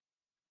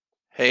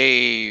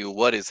Hey,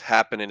 what is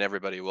happening,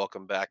 everybody?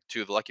 Welcome back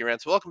to the Lucky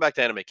Rants. Welcome back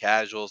to Anime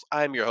Casuals.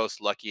 I'm your host,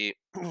 Lucky.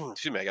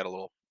 Excuse me, I got a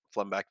little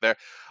phlegm back there.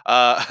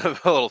 I'm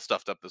a little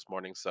stuffed up this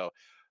morning, so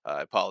I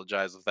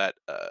apologize if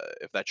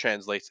that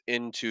translates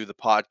into the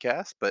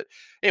podcast. But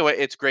anyway,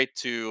 it's great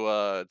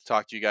to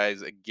talk to you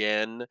guys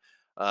again.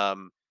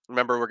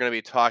 Remember, we're going to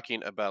be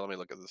talking about. Let me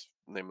look at this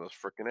name of this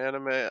freaking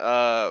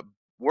anime.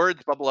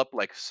 Words bubble up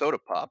like soda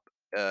pop.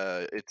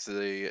 It's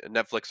a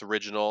Netflix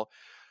original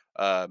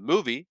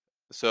movie.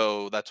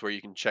 So that's where you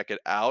can check it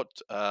out.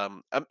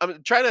 I'm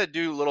trying to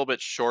do a little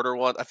bit shorter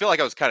ones. I feel like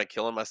I was kind of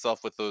killing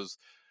myself with those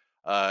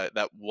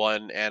that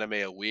one anime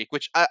a week,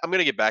 which I'm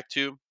gonna get back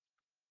to.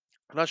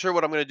 I'm not sure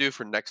what I'm gonna do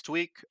for next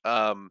week.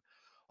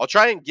 I'll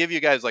try and give you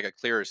guys like a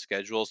clearer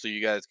schedule so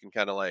you guys can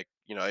kind of like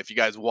if you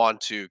guys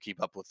want to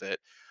keep up with it.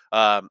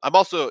 I'm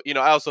also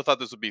I also thought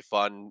this would be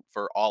fun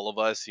for all of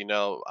us.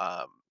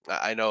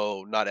 I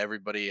know not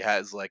everybody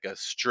has like a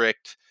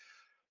strict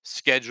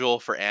schedule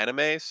for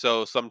anime,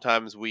 so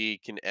sometimes we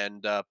can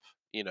end up,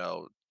 you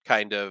know,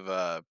 kind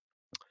of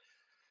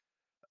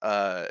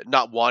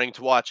not wanting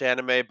to watch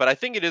anime, but I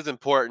think it is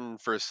important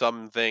for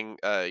something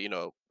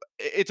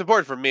it's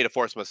important for me to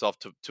force myself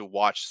to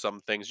watch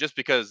some things just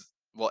because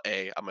well,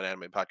 A, I'm an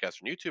anime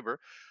podcaster and YouTuber,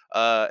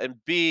 and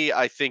B,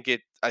 I think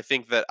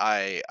that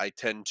I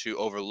tend to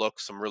overlook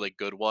some really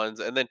good ones.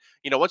 And then,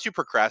 once you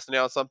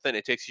procrastinate on something,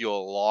 it takes you a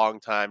long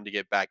time to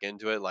get back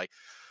into it.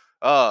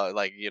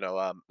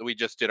 We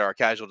just did our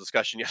casual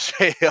discussion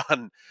yesterday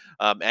on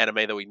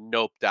anime that we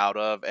noped out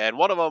of, and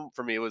one of them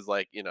for me was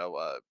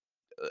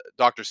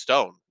Doctor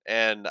Stone,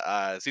 and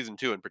season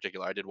two in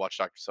particular. I did watch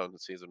Doctor Stone in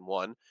season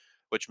one,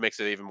 which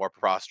makes it even more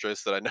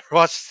preposterous that I never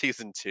watched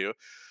season two.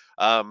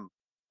 Um,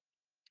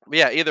 but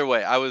yeah, either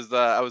way, I was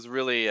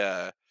really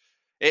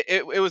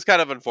it was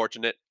kind of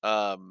unfortunate.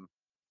 For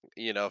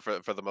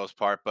the most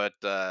part. But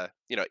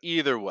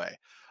either way.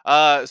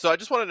 So I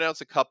just want to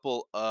announce a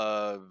couple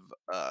of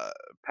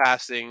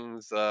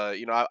passings.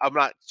 I'm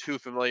not too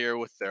familiar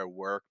with their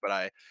work, but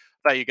I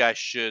thought you guys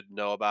should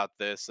know about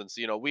this since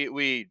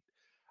we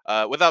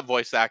without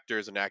voice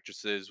actors and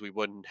actresses, we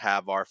wouldn't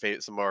have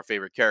some of our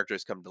favorite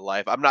characters come to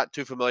life. I'm not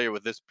too familiar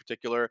with these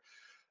particular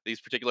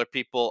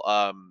people.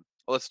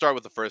 Let's start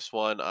with the first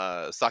one,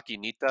 Saki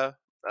Nita.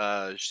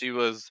 She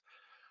was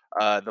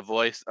the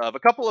voice of a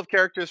couple of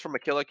characters from A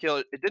Kill la Kill.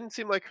 It didn't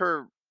seem like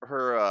it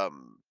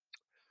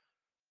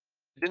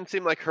didn't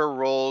seem like her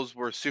roles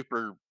were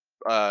super.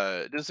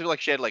 It didn't seem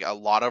like she had like a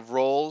lot of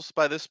roles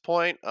by this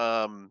point.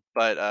 But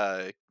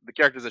the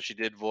characters that she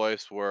did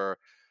voice were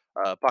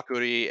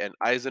Pakuri and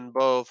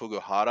Aizenbo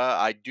Fukuhara.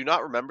 I do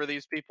not remember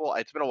these people.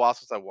 It's been a while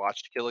since I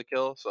watched Kill la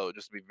Kill, so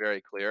just to be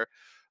very clear,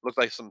 looked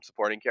like some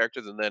supporting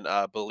characters. And then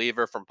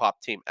Believer from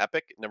Pop Team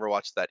Epic. Never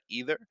watched that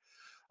either.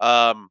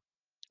 Um,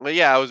 but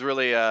yeah, I was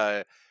really.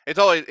 It's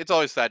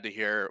always sad to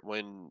hear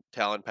when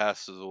talent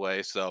passes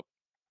away. So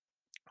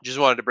just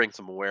wanted to bring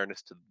some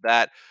awareness to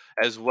that,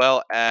 as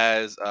well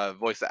as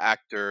voice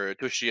actor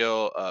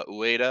Toshio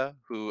Ueda,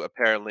 who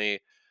apparently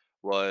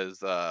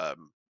was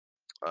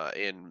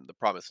in The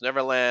Promised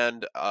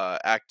Neverland.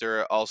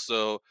 Actor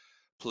also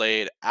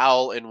played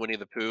Owl in Winnie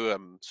the Pooh.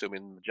 I'm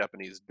assuming the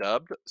Japanese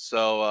dubbed.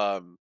 So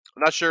I'm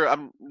not sure.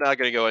 I'm not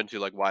going to go into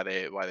like why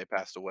they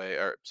passed away,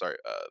 or sorry,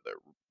 their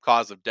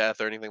cause of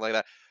death or anything like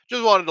that.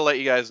 Just wanted to let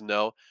you guys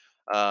know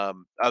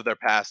of their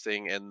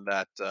passing, and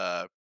that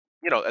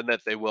and that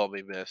they will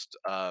be missed.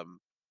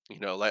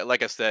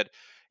 Like I said,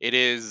 it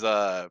is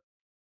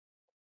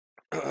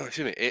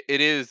excuse me,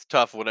 it is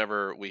tough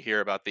whenever we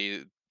hear about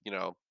the you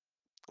know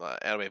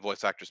anime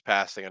voice actors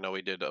passing. I know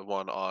we did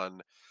one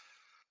on.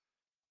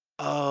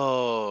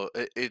 Oh,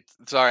 it's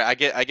sorry. I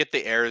get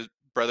the Ayers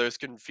brothers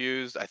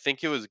confused. I think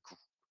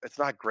it's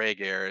not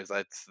Greg Ayers.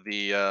 That's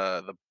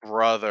the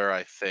brother.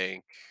 I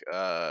think.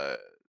 Uh,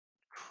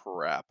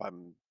 Crap.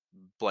 I'm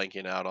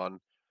blanking out on.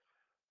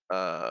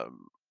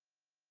 Um,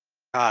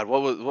 God,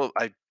 what?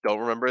 I don't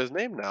remember his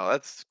name now.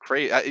 That's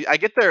crazy. I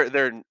get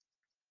their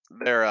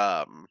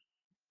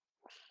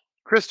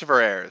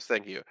Christopher Ayers.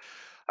 Thank you.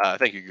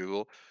 Thank you,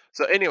 Google.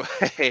 So anyway,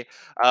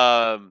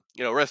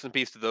 rest in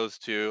peace to those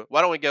two.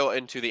 Why don't we go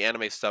into the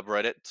anime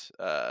subreddit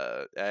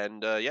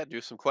and yeah, do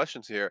some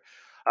questions here.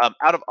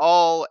 Out of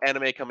all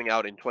anime coming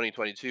out in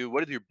 2022,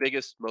 what is your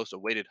biggest, most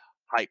awaited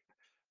hype?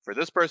 For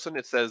this person,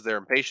 it says they're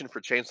impatient for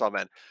Chainsaw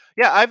Man.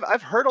 Yeah,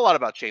 I've heard a lot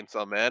about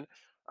Chainsaw Man.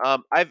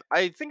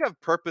 I think I've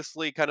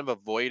purposely kind of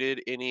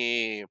avoided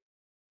any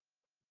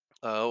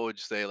what would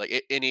you say,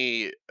 like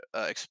any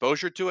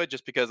exposure to it,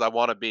 just because I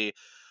want to be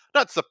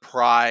not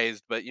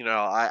surprised, but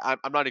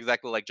I'm not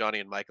exactly like Johnny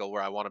and Michael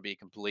where I want to be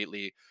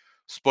completely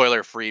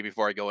spoiler free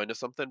before I go into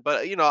something.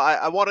 But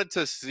I wanted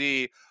to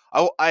see.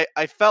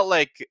 I felt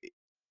like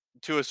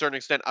to a certain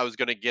extent I was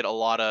going to get a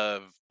lot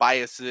of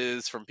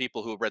biases from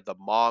people who read the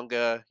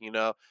manga.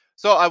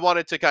 So I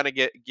wanted to kind of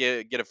get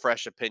a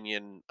fresh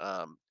opinion.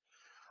 I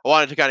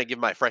wanted to kind of give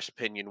my fresh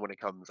opinion when it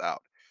comes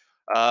out.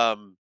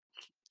 Um,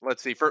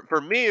 Let's see.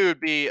 For me, it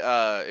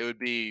would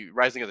be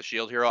Rising of the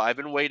Shield Hero. I've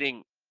been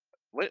waiting.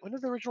 When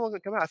did the original one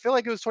come out? I feel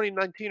like it was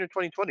 2019 or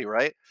 2020,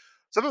 right?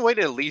 So I've been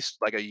waiting at least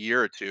like a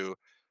year or two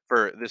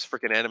for this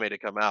freaking anime to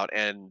come out,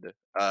 and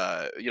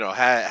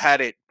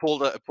had it they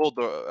pulled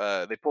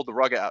the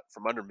rug out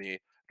from under me a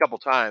couple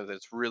times. And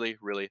it's really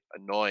really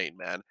annoying,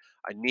 man.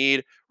 I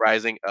need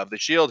Rising of the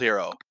Shield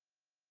Hero.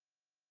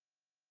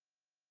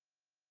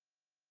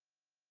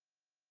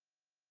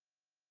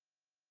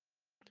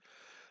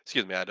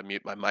 Excuse me, I had to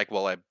mute my mic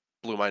while I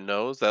blew my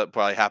nose. That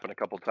probably happened a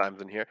couple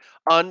times in here.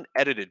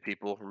 Unedited,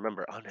 people.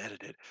 Remember,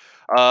 unedited.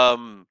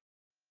 Um,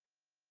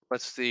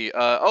 let's see.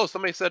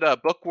 Somebody said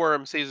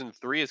Bookworm season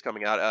 3 is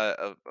coming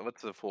out.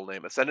 What's the full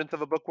name? Ascendant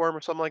of a Bookworm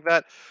or something like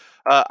that.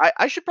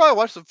 I should probably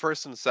watch the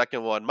first and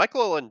second one.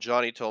 Michael and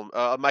Johnny told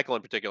Michael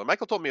in particular.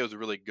 Michael told me it was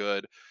really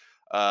good.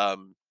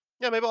 Um,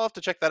 yeah, maybe I'll have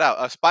to check that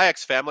out. Spy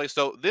X Family.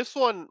 So this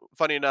one,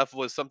 funny enough,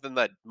 was something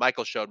that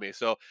Michael showed me.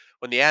 So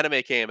when the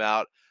anime came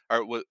out,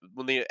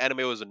 when the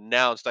anime was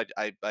announced,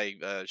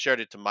 I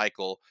shared it to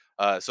Michael.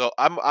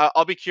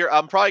 I'll be curious.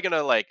 I'm probably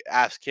gonna like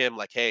ask him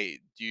like, hey,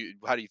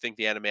 how do you think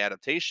the anime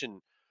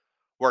adaptation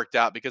worked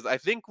out? Because I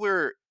think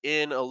we're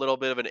in a little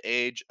bit of an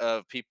age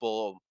of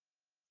people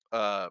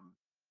um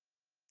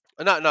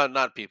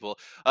not people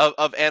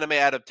of anime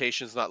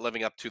adaptations not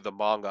living up to the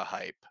manga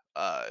hype.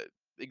 Uh,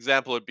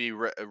 Example would be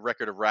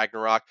Record of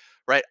Ragnarok,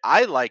 right?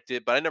 I liked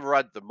it, but I never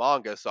read the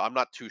manga, so I'm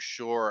not too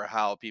sure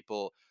how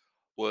people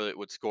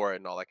would score it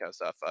and all that kind of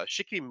stuff.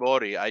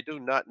 Shikimori, I do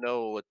not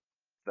know what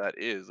that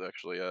is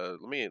actually.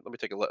 Let me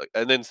take a look.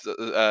 And then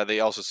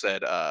they also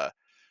said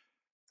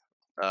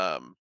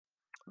um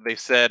they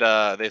said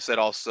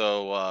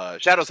also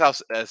Shadow's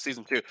House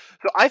season 2.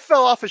 So I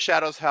fell off of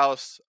Shadow's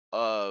House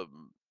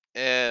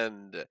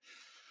and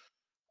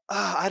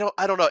I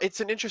don't know.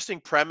 It's an interesting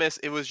premise.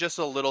 It was just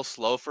a little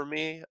slow for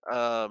me.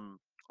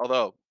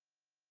 Although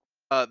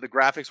the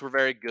graphics were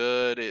very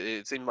good.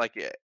 It seemed like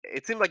it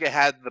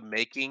had the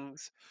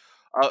makings.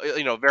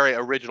 Very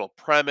original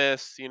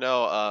premise.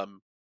 I'm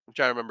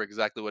trying to remember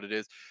exactly what it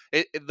is.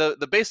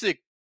 The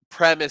basic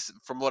premise,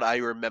 from what I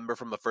remember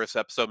from the first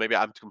episode, maybe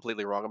I'm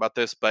completely wrong about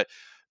this, but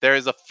there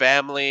is a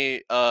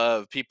family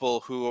of people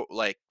who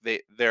like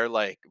they're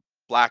like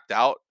blacked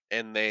out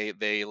and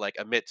they like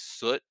emit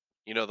soot.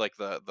 Like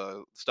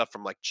the stuff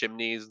from like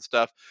chimneys and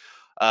stuff.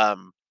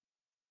 Um,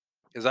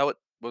 is that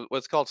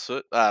what's called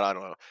soot? I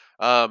don't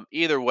know.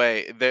 Either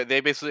way, they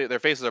basically their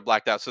faces are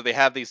blacked out, so they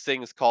have these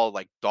things called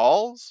like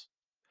dolls.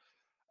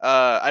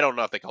 I don't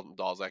know if they call them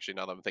dolls actually.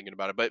 Now that I'm thinking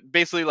about it, but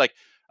basically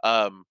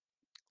um,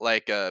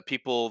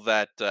 people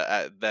that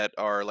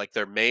are like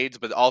their maids,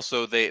 but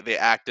also they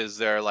act as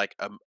their like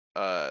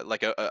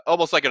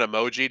almost like an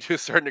emoji to a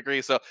certain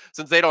degree. So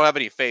since they don't have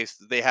any face,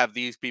 they have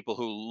these people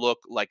who look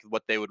like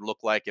what they would look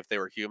like if they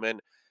were human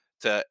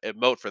to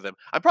emote for them.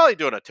 I'm probably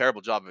doing a terrible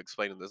job of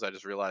explaining this. I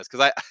just realized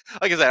because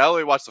like I said, I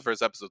only watched the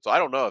first episode, so I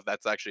don't know if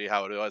that's actually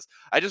how it was.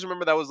 I just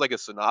remember that was like a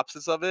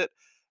synopsis of it,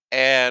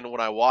 and when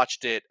I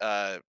watched it,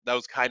 that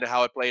was kind of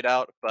how it played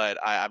out, but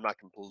I'm not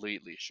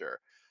completely sure.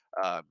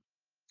 Um,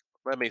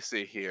 Let me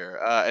see here.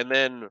 And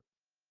then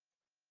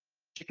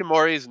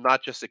Shikimori is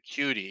not just a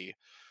cutie.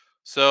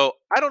 So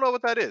I don't know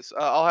what that is.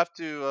 I'll have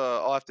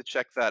to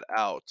check that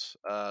out.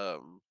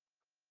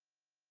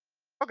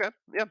 Okay,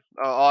 yeah,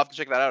 I'll have to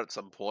check that out at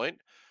some point.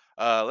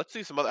 Let's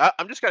see some other.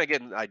 I'm just kind of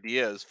getting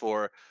ideas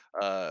for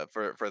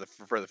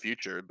the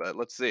future, but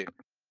let's see.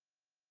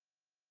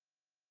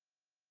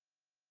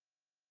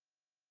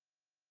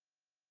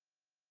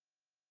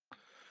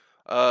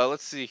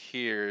 Let's see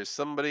here.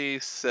 Somebody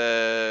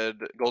said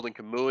Golden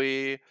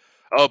Kamui.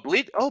 Oh,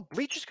 Bleach. Oh,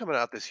 Bleach is coming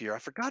out this year. I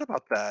forgot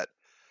about that.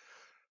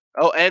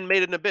 Oh, and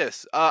Made in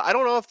Abyss. I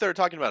don't know if they're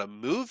talking about a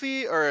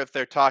movie or if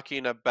they're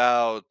talking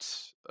about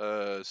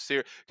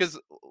series. Because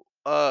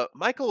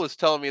Michael was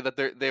telling me that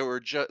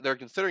they're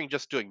considering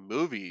just doing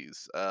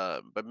movies.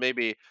 But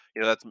maybe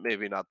that's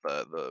maybe not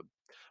the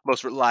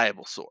most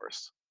reliable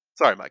source.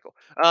 Sorry, Michael.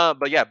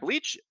 But yeah,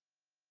 Bleach.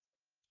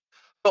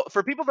 So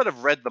for people that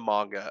have read the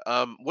manga,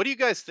 what do you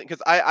guys think?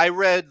 Because I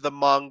read the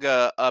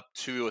manga up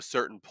to a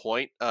certain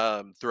point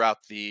throughout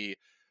the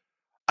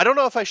I don't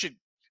know if I should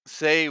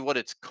say what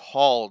it's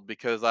called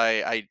because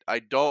I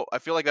don't I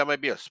feel like that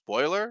might be a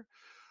spoiler.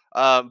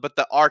 But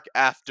the arc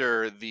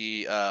after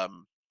the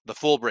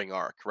Fullbring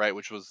arc, right,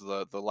 which was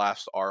the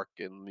last arc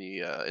in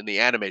the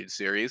animated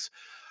series.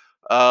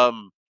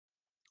 Um,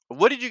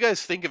 what did you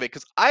guys think of it?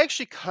 Because I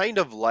actually kind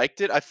of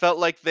liked it. I felt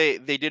like they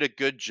did a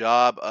good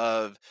job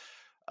of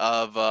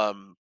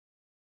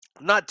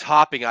not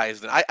topping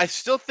Eisen. I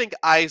still think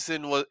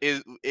Eisen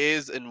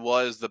is and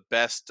was the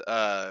best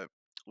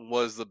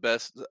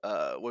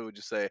what would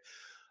you say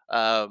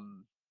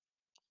um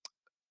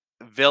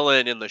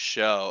villain in the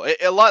show.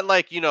 A lot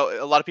like,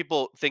 a lot of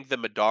people think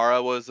that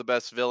Madara was the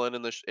best villain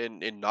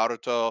in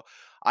Naruto.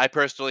 I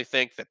personally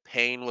think that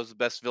Pain was the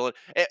best villain.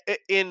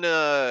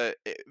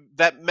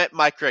 That met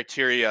my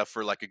criteria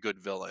for like a good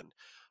villain.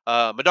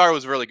 Madara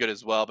was really good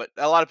as well, but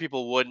a lot of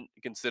people wouldn't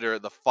consider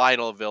the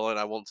final villain.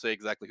 I won't say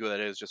exactly who that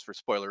is, just for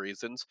spoiler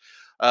reasons.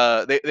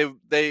 They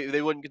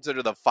wouldn't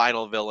consider the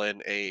final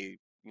villain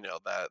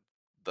that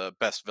the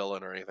best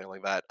villain or anything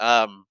like that.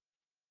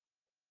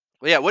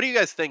 Yeah, what do you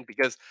guys think?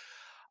 Because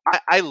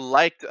I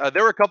liked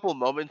there were a couple of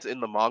moments in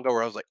the manga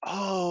where I was like,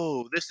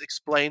 "Oh, this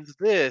explains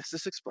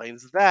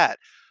that."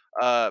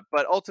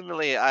 But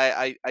ultimately,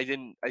 I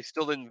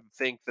still didn't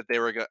think that they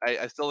were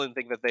I still didn't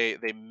think that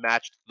they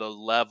matched the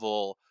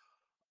level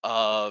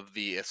of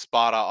the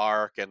Espada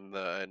arc and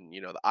the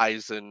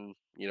Aizen,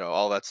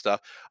 all that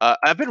stuff.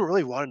 I've been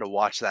really wanting to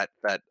watch that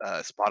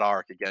Espada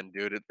arc again,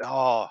 dude.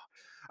 I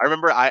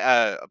remember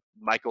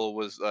Michael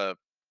was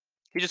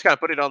he just kinda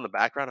put it on the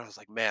background. I was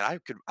like, "Man,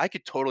 I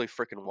could totally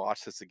freaking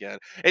watch this again."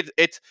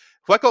 It's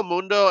Hueco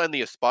Mundo and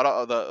the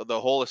Espada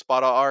the whole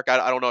Espada arc.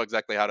 I don't know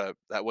exactly how to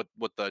that what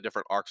the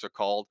different arcs are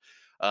called.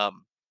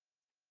 Um,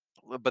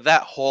 but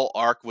that whole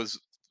arc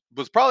was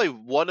probably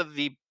one of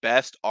the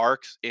best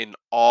arcs in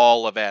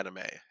all of anime.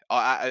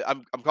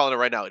 I'm calling it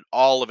right now, in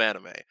all of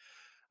anime.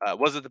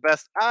 Was it the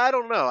best? I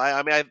don't know.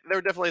 I mean, there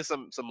were definitely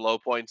some low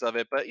points of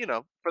it, but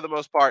for the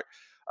most part,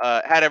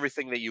 had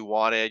everything that you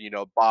wanted.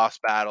 Boss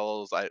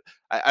battles.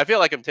 I feel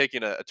like I'm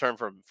taking a term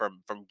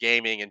from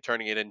gaming and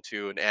turning it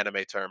into an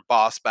anime term.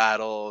 Boss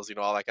battles.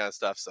 All that kind of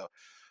stuff. So,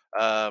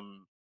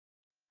 um,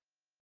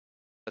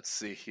 let's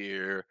see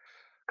here.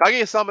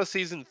 Kaguya-sama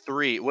season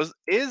 3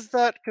 is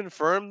that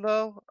confirmed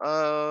though?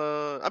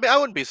 I mean, I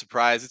wouldn't be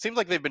surprised. It seems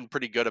like they've been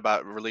pretty good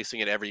about releasing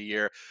it every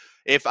year.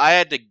 If I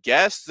had to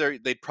guess,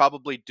 they'd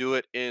probably do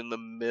it in the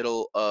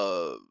middle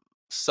of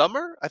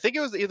summer. I think it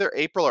was either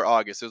April or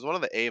August. It was one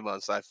of the A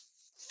months. I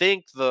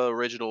think the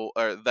original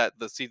or that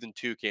the season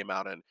 2 came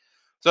out in.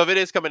 So if it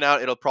is coming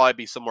out, it'll probably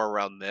be somewhere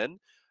around then.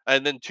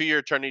 And then To Your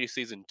Eternity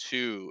season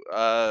 2,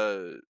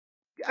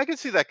 I can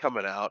see that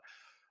coming out.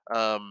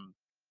 Um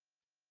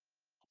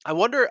I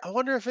wonder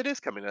if it is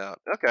coming out.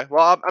 Okay.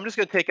 Well, I'm just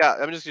gonna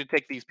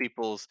take these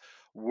people's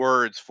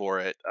words for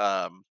it.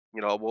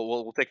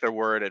 We'll take their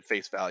word at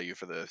face value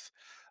for this.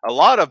 A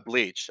lot of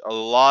bleach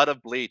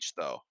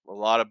though, a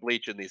lot of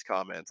bleach in these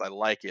comments. I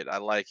like it. I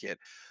like it.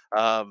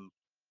 Um,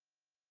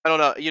 I don't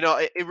know.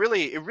 It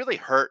really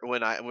hurt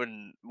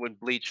when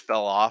Bleach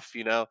fell off.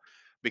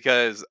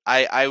 Because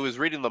I was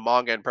reading the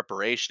manga in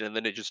preparation, and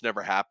then it just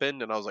never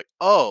happened, and I was like,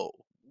 oh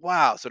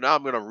wow. So now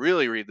I'm gonna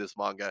really read this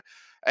manga,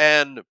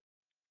 and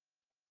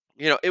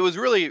it was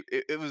really,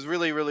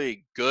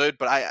 really good,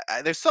 but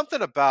there's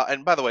something about,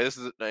 and by the way, this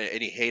isn't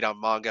any hate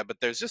on manga, but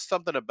there's just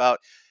something about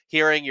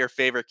hearing your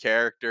favorite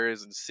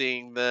characters and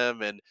seeing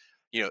them and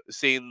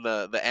seeing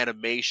the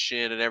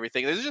animation and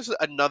everything. There's just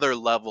another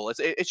level.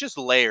 It's just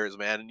layers,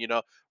 man.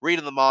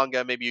 Reading the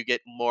manga, maybe you get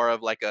more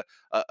of like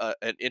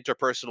an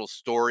interpersonal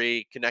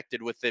story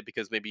connected with it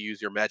because maybe you use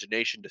your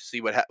imagination to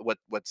see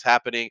what's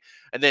happening,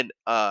 and then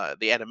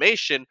the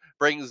animation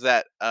brings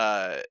that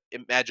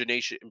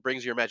imagination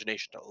brings your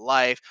imagination to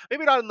life.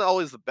 Maybe not in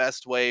always the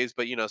best ways,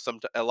 but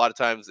a lot of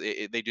times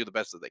they do the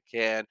best that they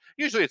can.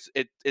 Usually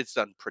it's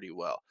done pretty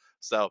well.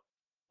 So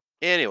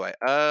anyway,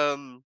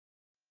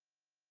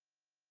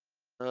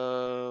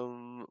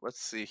 let's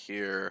see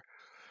here.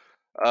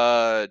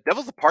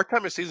 Devil's a Part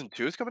Timer season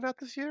 2 is coming out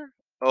this year.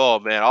 Oh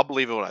man, I'll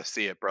believe it when I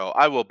see it, bro.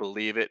 I will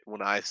believe it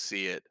when I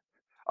see it.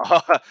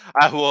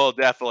 I will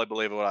definitely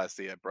believe it when I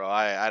see it, bro.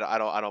 I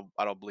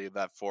don't believe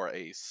that for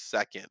a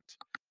second.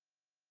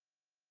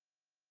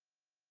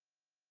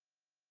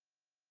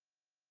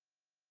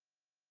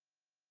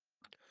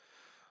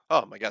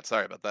 Oh my god,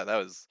 sorry about that. That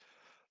was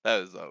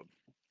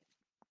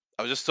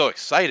I was just so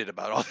excited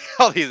about all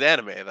all these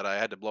anime that I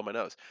had to blow my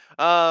nose.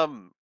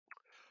 Um,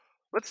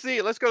 let's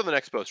see. Let's go to the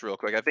next post real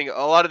quick. I think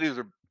a lot of these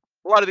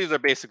are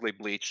basically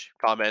Bleach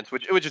comments,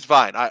 which is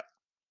fine.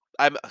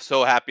 I'm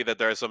so happy that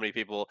there are so many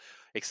people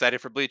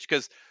excited for Bleach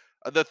because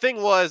the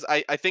thing was,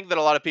 I think that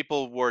a lot of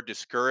people were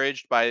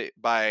discouraged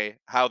by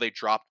how they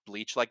dropped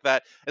Bleach like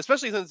that,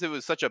 especially since it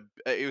was such a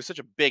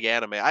big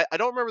anime. I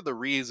don't remember the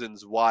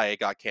reasons why it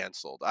got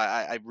canceled.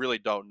 I really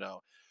don't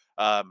know.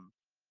 Um,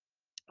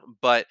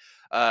 but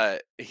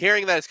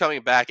hearing that it's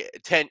coming back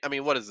 10, I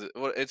mean, what is it,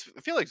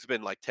 I feel like it's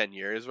been like 10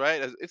 years,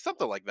 right? It's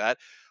something like that.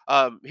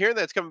 Hearing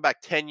that it's coming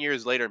back 10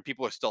 years later and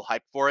people are still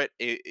hyped for it,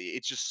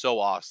 it's just so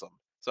awesome.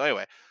 So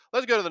anyway,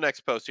 let's go to the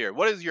next post here.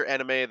 What is your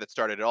anime that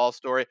started it all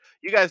story?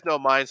 You guys know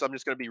mine, so I'm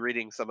just going to be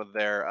reading some of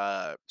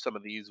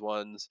these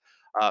ones.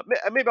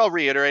 Maybe I'll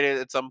reiterate it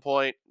at some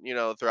point,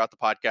 throughout the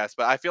podcast,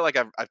 but I feel like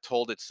I've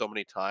told it so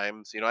many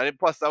times, and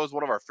plus that was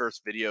one of our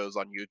first videos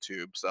on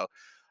YouTube. So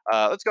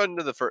let's go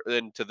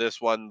into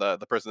this one.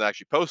 The person that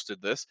actually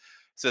posted this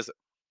says,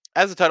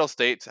 as the title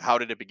states, how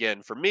did it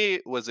begin? For me,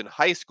 it was in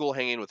high school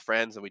hanging with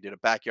friends, and we did a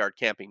backyard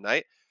camping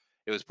night.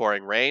 It was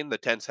pouring rain. The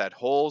tents had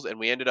holes, and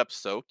we ended up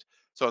soaked.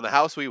 So in the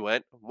house we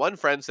went. One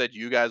friend said,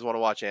 "You guys want to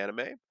watch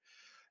anime?"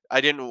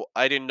 I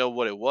didn't know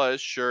what it was.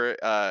 Sure,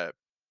 I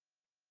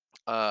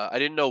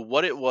didn't know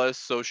what it was,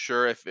 so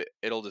sure if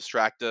it'll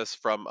distract us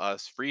from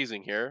us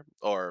freezing here.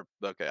 Or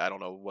okay, I don't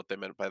know what they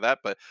meant by that,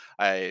 but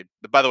I.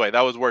 By the way,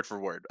 that was word for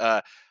word.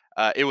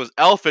 It was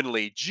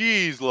Elfinly.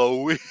 Jeez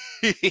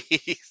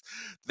Louise,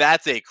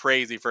 that's a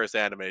crazy first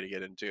anime to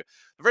get into.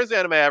 The first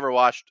anime I ever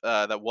watched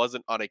that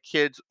wasn't on a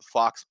kids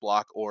Fox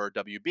block or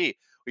WB.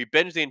 We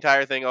binged the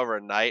entire thing over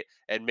a night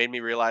and made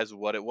me realize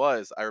what it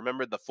was. I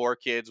remembered the Four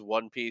Kids,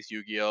 One Piece,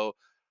 Yu-Gi-Oh,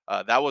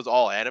 that was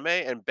all anime,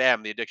 and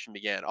bam, the addiction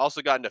began.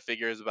 Also got into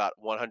figures, about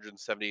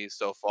 170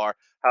 so far.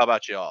 How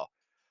about y'all?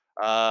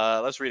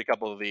 Let's read a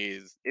couple of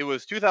these. It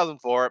was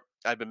 2004.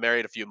 I'd been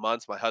married a few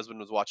months. My husband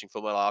was watching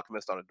Full Metal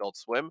Alchemist on Adult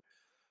Swim.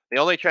 They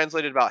only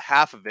translated about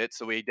half of it,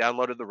 so we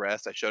downloaded the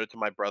rest. I showed it to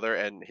my brother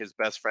and his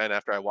best friend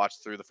after I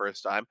watched through the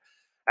first time.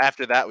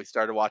 After that, we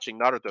started watching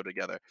Naruto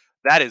together.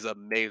 That is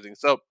amazing.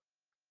 So,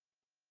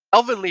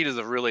 Elfen Lied is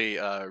a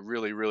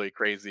really, really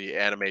crazy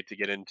anime to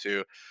get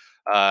into,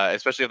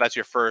 especially if that's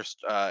your first.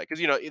 Because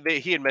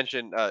he had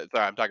mentioned. Sorry,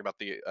 I'm talking about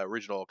the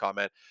original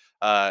comment.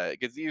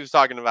 Because he was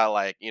talking about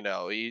like he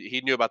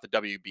knew about the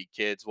WB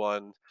Kids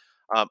one.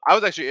 I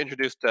was actually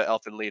introduced to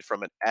Elfen Lied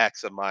from an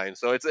ex of mine,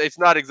 so it's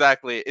not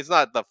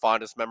the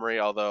fondest memory,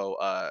 although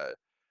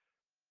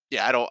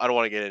yeah, I don't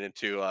want to get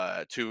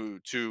into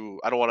too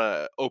I don't want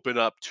to open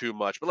up too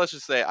much, but let's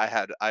just say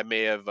I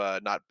may have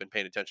not been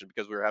paying attention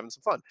because we were having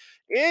some fun.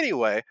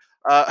 Anyway,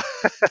 uh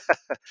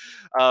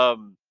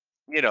um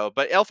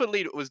but Elfen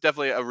Lied was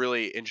definitely a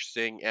really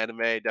interesting anime,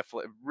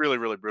 definitely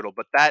really brutal,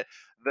 but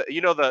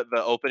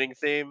the opening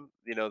theme,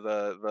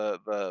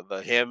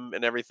 the hymn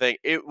and everything,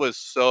 it was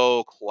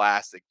so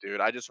classic,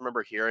 dude. I just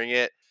remember hearing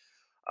it,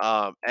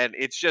 and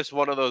it's just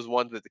one of those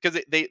ones that, because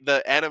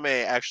the anime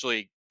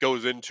actually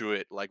goes into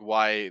it, like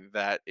why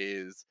that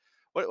is.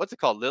 What's it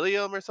called,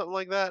 Lilium or something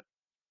like that.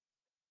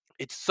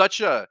 It's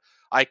such a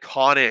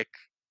iconic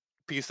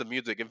piece of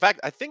music. In fact,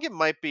 I think it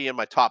might be in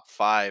my top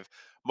 5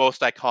 most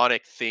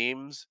iconic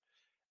themes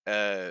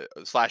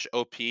slash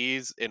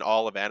OPs in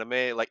all of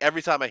anime. Like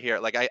every time I hear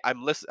it, like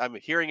I'm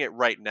hearing it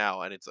right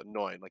now, and it's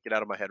annoying. Like, get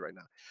out of my head right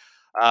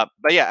now.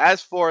 But yeah,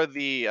 as for I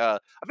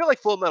feel like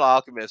Full Metal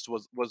Alchemist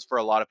was for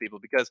a lot of people,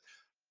 because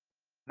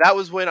that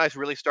was when I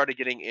really started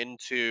getting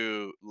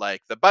into,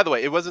 like, by the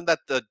way, it wasn't that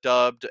the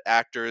dubbed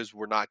actors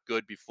were not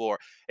good before.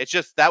 It's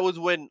just that was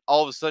when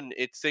all of a sudden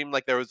it seemed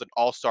like there was an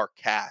all-star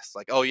cast.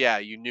 Like, oh yeah,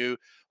 you knew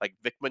like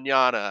Vic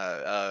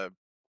Mignogna,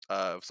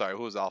 sorry,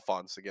 who was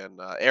Alphonse again?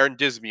 Aaron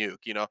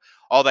Dismuke,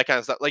 all that kind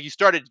of stuff. Like, you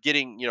started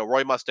getting,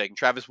 Roy Mustang,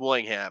 Travis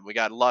Willingham. We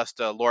got Lust,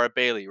 Laura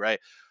Bailey, right?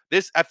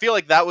 I feel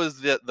like that was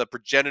the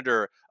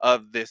progenitor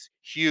of this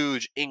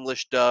huge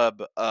English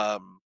dub.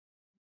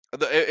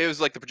 It was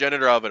like the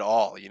progenitor of it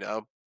all.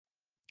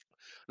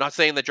 Not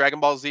saying that Dragon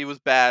Ball Z was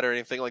bad or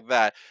anything like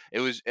that.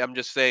 I'm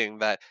just saying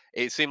that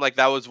it seemed like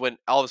that was when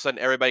all of a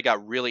sudden everybody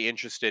got really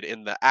interested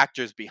in the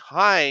actors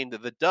behind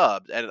the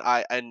dubbed. And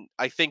I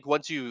think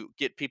once you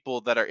get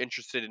people that are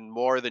interested in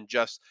more than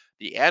just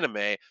the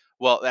anime,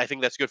 well, I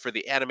think that's good for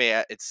the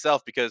anime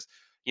itself, because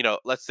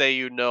let's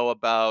say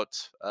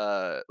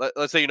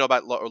let's say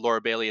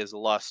Laura Bailey as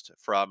Lust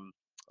uh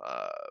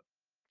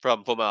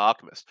from Fullmetal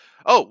Alchemist.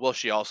 Oh, well,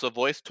 she also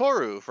voiced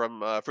Toru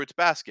from Fruits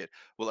Basket.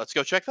 Well, let's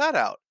go check that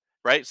out,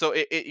 right? So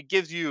it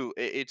gives you,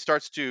 it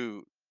starts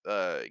to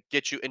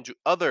get you into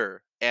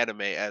other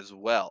anime as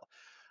well.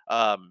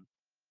 Um,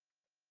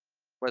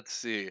 let's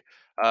see.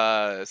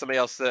 Somebody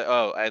else said,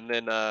 oh, and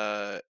then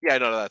yeah,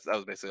 no, that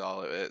was basically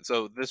all of it.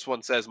 So this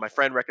one says, my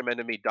friend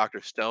recommended me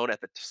Doctor Stone at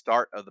the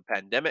start of the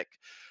pandemic.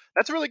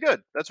 That's really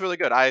good. That's really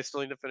good. I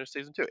still need to finish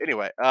season 2.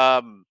 Anyway,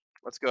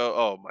 let's go.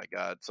 Oh my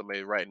God,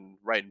 somebody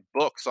writing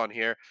books on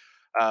here.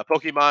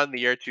 Pokemon the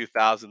year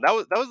 2000. That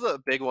was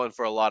a big one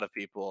for a lot of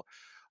people.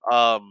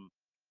 Um,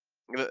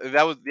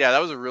 that was, yeah,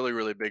 that was a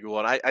really big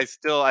one. I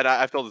still,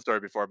 I've told the story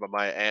before, but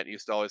my aunt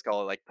used to always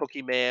call it like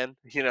Pokemon.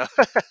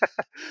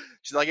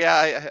 She's like,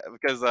 yeah,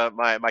 because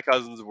my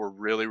cousins were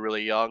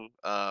really young.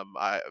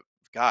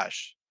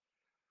 Gosh,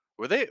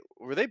 were they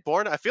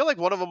born? I feel like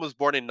one of them was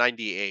born in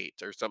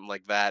 '98 or something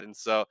like that, and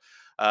so.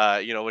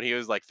 When he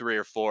was like 3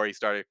 or 4, he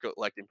started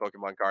collecting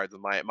Pokemon cards,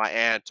 and my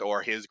aunt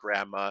or his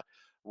grandma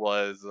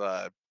was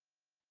uh,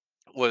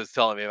 was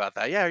telling me about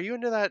that. Yeah, are you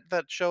into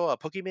that show,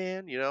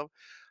 Pokemon?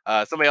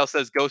 Somebody else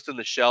says Ghost in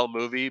the Shell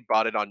movie,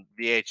 bought it on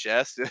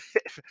VHS.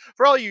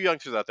 For all you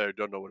youngsters out there who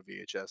don't know what a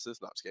VHS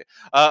is, not just kidding.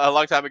 A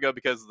long time ago,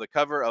 because of the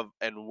cover of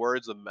and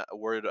word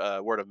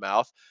of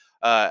mouth.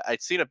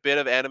 I'd seen a bit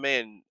of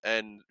anime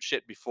and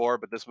shit before,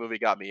 but this movie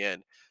got me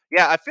in.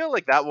 Yeah, I feel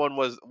like that one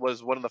was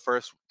one of the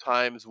first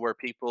times where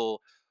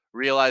people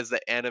realized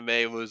that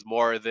anime was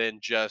more than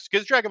just,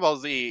 because Dragon Ball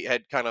Z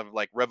had kind of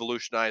like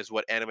revolutionized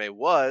what anime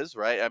was,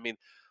 right? I mean,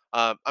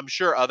 I'm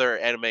sure other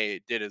anime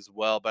did as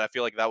well, but I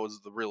feel like that was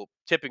the real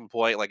tipping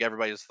point. Like,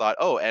 everybody just thought,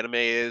 oh, anime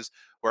is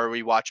where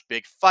we watch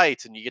big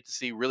fights and you get to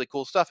see really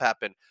cool stuff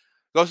happen.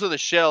 Ghost in the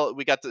Shell,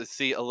 we got to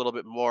see a little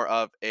bit more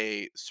of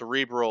a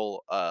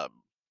cerebral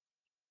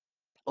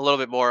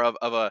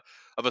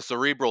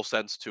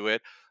sense to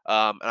it.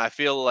 And I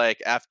feel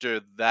like after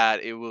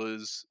that, it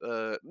was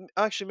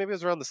actually, maybe it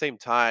was around the same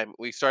time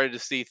we started to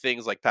see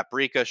things like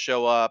Paprika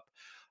show up,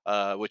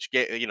 which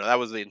that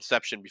was the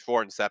Inception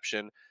before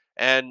Inception.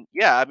 And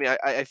yeah, I mean,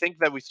 I think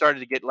that we started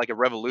to get like a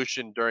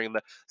revolution during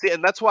the see,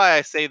 and that's why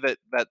I say that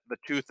the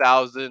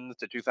 2000s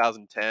to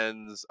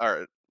 2010s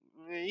are,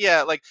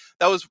 yeah, like,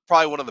 that was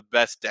probably one of the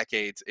best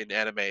decades in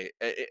anime,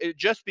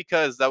 just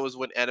because that was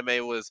when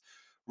anime was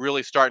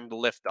really starting to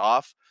lift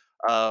off.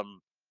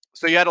 Um,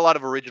 So you had a lot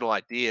of original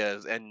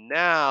ideas, and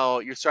now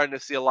you're starting to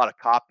see a lot of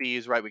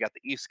copies, right? We got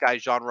the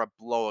isekai genre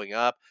blowing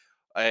up,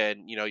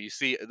 and you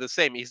see the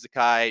same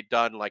isekai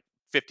done like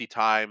 50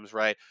 times,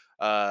 right?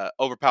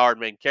 Overpowered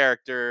main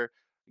character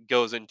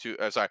goes into,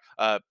 sorry,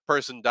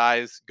 person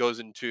dies, goes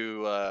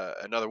into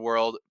another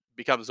world,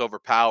 becomes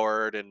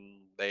overpowered, and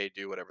they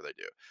do whatever they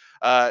do.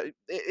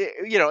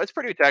 It's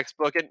pretty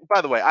textbook. And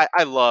by the way,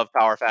 I love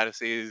power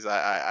fantasies.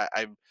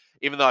 I'm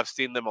even though I've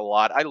seen them a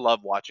lot, I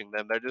love watching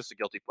them. They're just a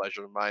guilty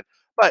pleasure of mine.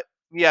 But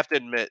you have to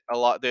admit, a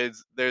lot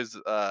there's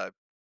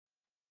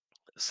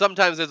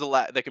sometimes there's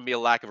a there can be a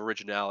lack of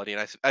originality,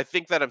 and I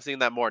think that I'm seeing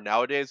that more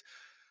nowadays.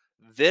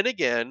 Then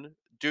again,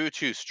 due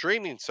to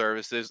streaming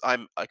services,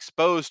 I'm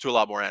exposed to a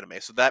lot more anime,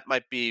 so that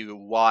might be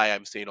why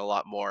I'm seeing a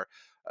lot more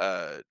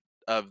uh,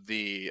 of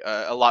the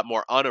a lot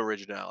more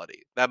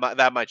unoriginality.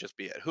 That might just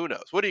be it. Who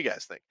knows? What do you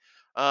guys think?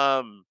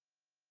 Um,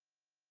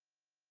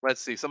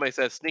 Let's see. Somebody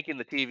says sneaking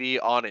the TV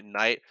on at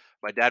night.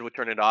 My dad would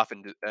turn it off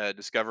and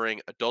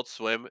discovering Adult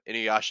Swim,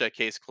 Inuyasha,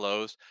 Case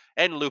Closed,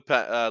 and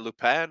Lupin.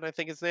 I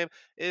think his name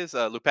is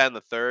Lupin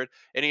the Third.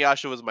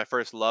 Inuyasha was my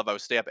first love. I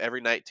would stay up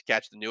every night to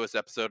catch the newest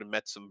episode and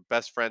met some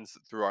best friends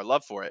through our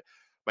love for it.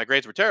 My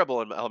grades were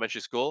terrible in elementary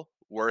school.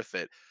 Worth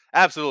it,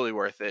 absolutely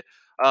worth it.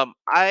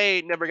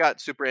 I never got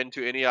super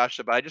into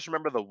Inuyasha, but I just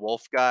remember the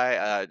wolf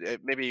guy.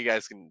 Maybe you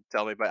guys can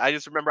tell me, but I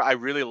just remember I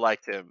really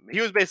liked him. He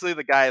was basically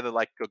the guy that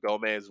liked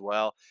Kagome as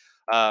well.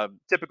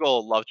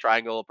 Typical love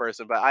triangle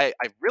person, but I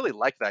really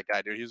liked that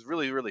guy, dude. He was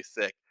really, really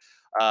sick.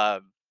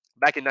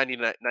 Back in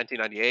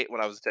 1998, when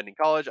I was attending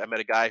college, I met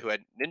a guy who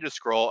had Ninja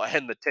Scroll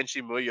and the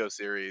Tenchi Muyo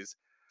series.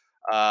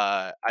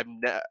 I've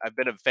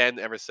been a fan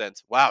ever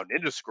since. Wow,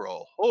 Ninja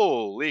Scroll.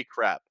 Holy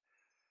crap.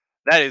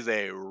 That is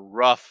a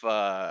rough.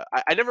 I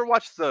never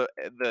watched the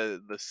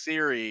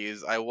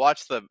series. I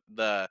watched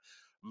the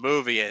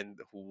movie, and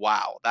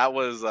wow, that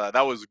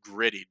was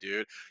gritty,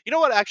 dude. You know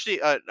what? Actually,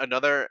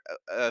 another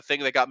thing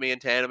that got me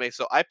into anime.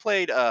 So I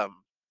played a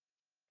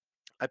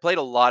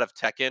lot of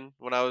Tekken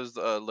when I was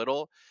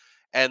little,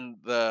 and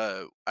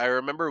the I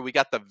remember we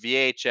got the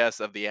VHS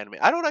of the anime.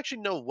 I don't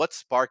actually know what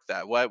sparked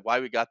that. Why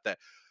we got that?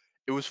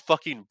 It was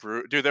fucking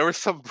brutal, dude. There were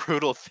some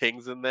brutal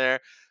things in there.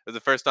 It was the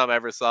first time I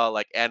ever saw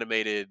like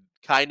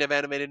kind of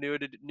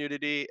animated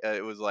nudity.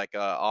 It was like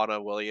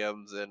Anna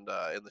Williams and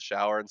in the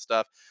shower and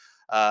stuff.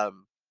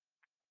 Um,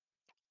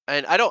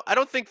 and I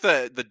don't think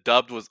the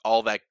dubbed was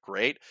all that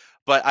great,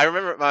 but I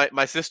remember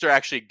my sister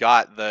actually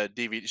got the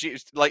DVD.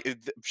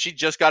 She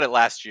just got it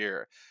last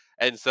year,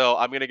 and so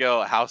I'm gonna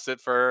go house it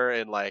for her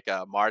in like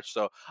March.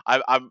 So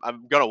I'm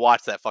gonna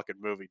watch that fucking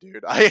movie,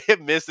 dude. I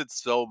miss it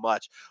so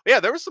much. But yeah,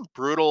 there was some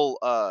brutal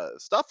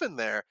stuff in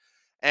there,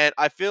 and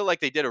I feel like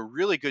they did a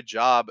really good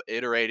job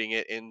iterating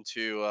it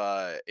into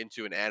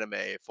an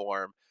anime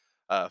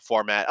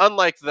format.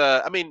 Unlike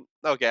I mean,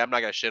 okay, I'm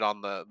not gonna shit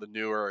on the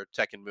newer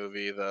Tekken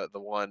movie, the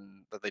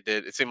one that they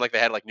did. It seemed like they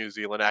had like New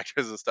Zealand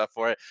actors and stuff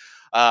for it,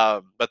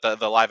 but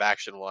the live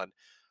action one.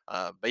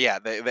 But yeah,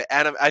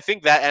 I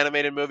think that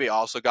animated movie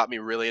also got me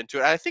really into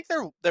it. I think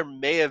there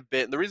may have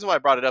been the reason why I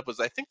brought it up was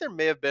I think there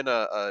may have been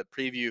a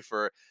preview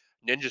for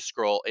Ninja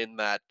Scroll in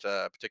that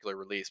particular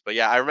release. But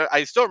yeah,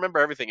 I still remember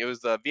everything. It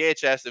was the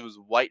VHS. It was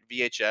white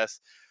VHS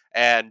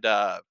and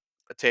a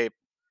tape,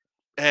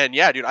 and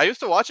yeah, dude, I used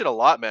to watch it a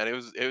lot, man.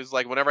 It was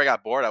like whenever I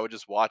got bored, I would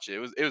just watch it.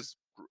 It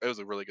was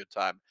a really good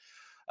time.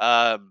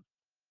 Um,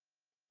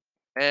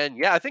 and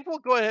yeah, I think we'll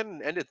go ahead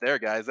and end it there,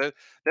 guys. There's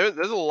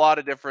a lot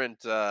of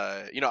different,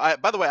 by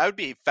the way, I would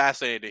be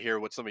fascinated to hear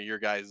what some of your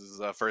guys'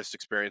 first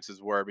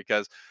experiences were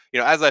because,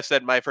 as I've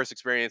said, my first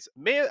experience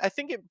I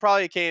think it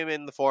probably came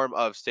in the form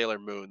of Sailor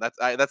Moon.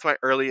 That's my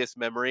earliest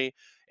memory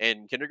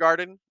in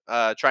kindergarten.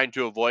 Trying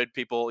to avoid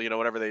people,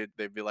 whenever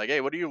they'd be like, "Hey,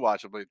 what do you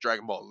watch?" I'm like,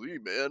 "Dragon Ball Z,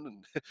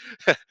 man,"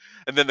 and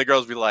and then the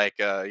girls be like,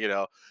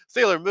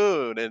 Sailor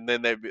Moon, and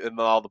then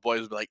all the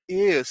boys would be like,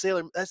 "Ew,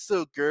 Sailor, that's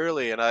so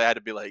girly," and I had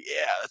to be like,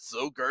 "Yeah, that's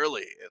so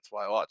girly. That's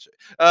why I watch it."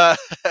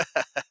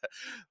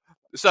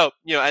 So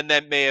and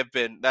that may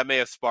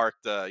have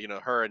sparked,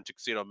 her and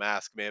Tuxedo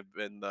Mask may have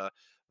been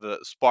the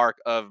spark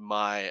of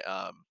my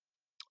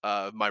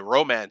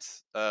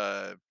romance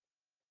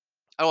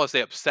I don't want to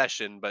say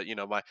obsession, but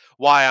my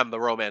why I'm the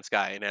romance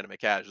guy in anime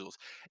casuals.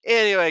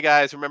 Anyway,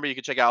 guys, remember you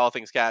can check out all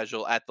things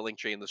casual at the link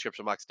tree in the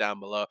description box down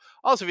below.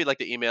 Also, if you'd like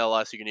to email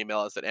us, you can email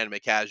us at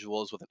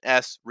animecasuals with an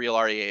S, real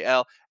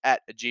REAL,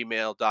 at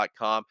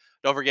gmail.com.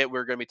 Don't forget,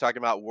 we're going to be talking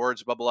about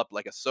words bubble up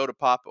like a soda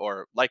pop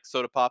or like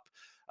soda pop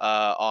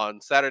on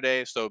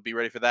Saturday. So be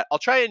ready for that. I'll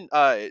try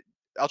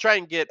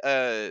and get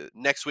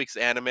next week's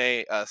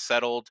anime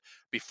settled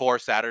before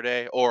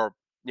Saturday, or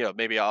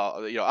maybe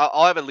I'll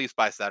have at least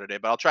by Saturday,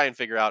 but I'll try and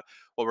figure out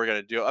what we're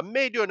gonna do. I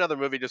may do another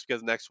movie just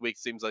because next week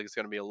seems like it's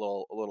gonna be a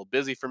little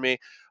busy for me.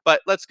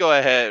 But let's go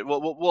ahead.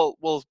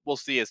 We'll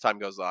see as time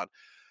goes on.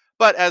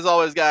 But as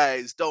always,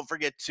 guys, don't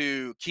forget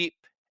to keep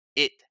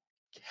it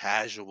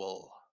casual.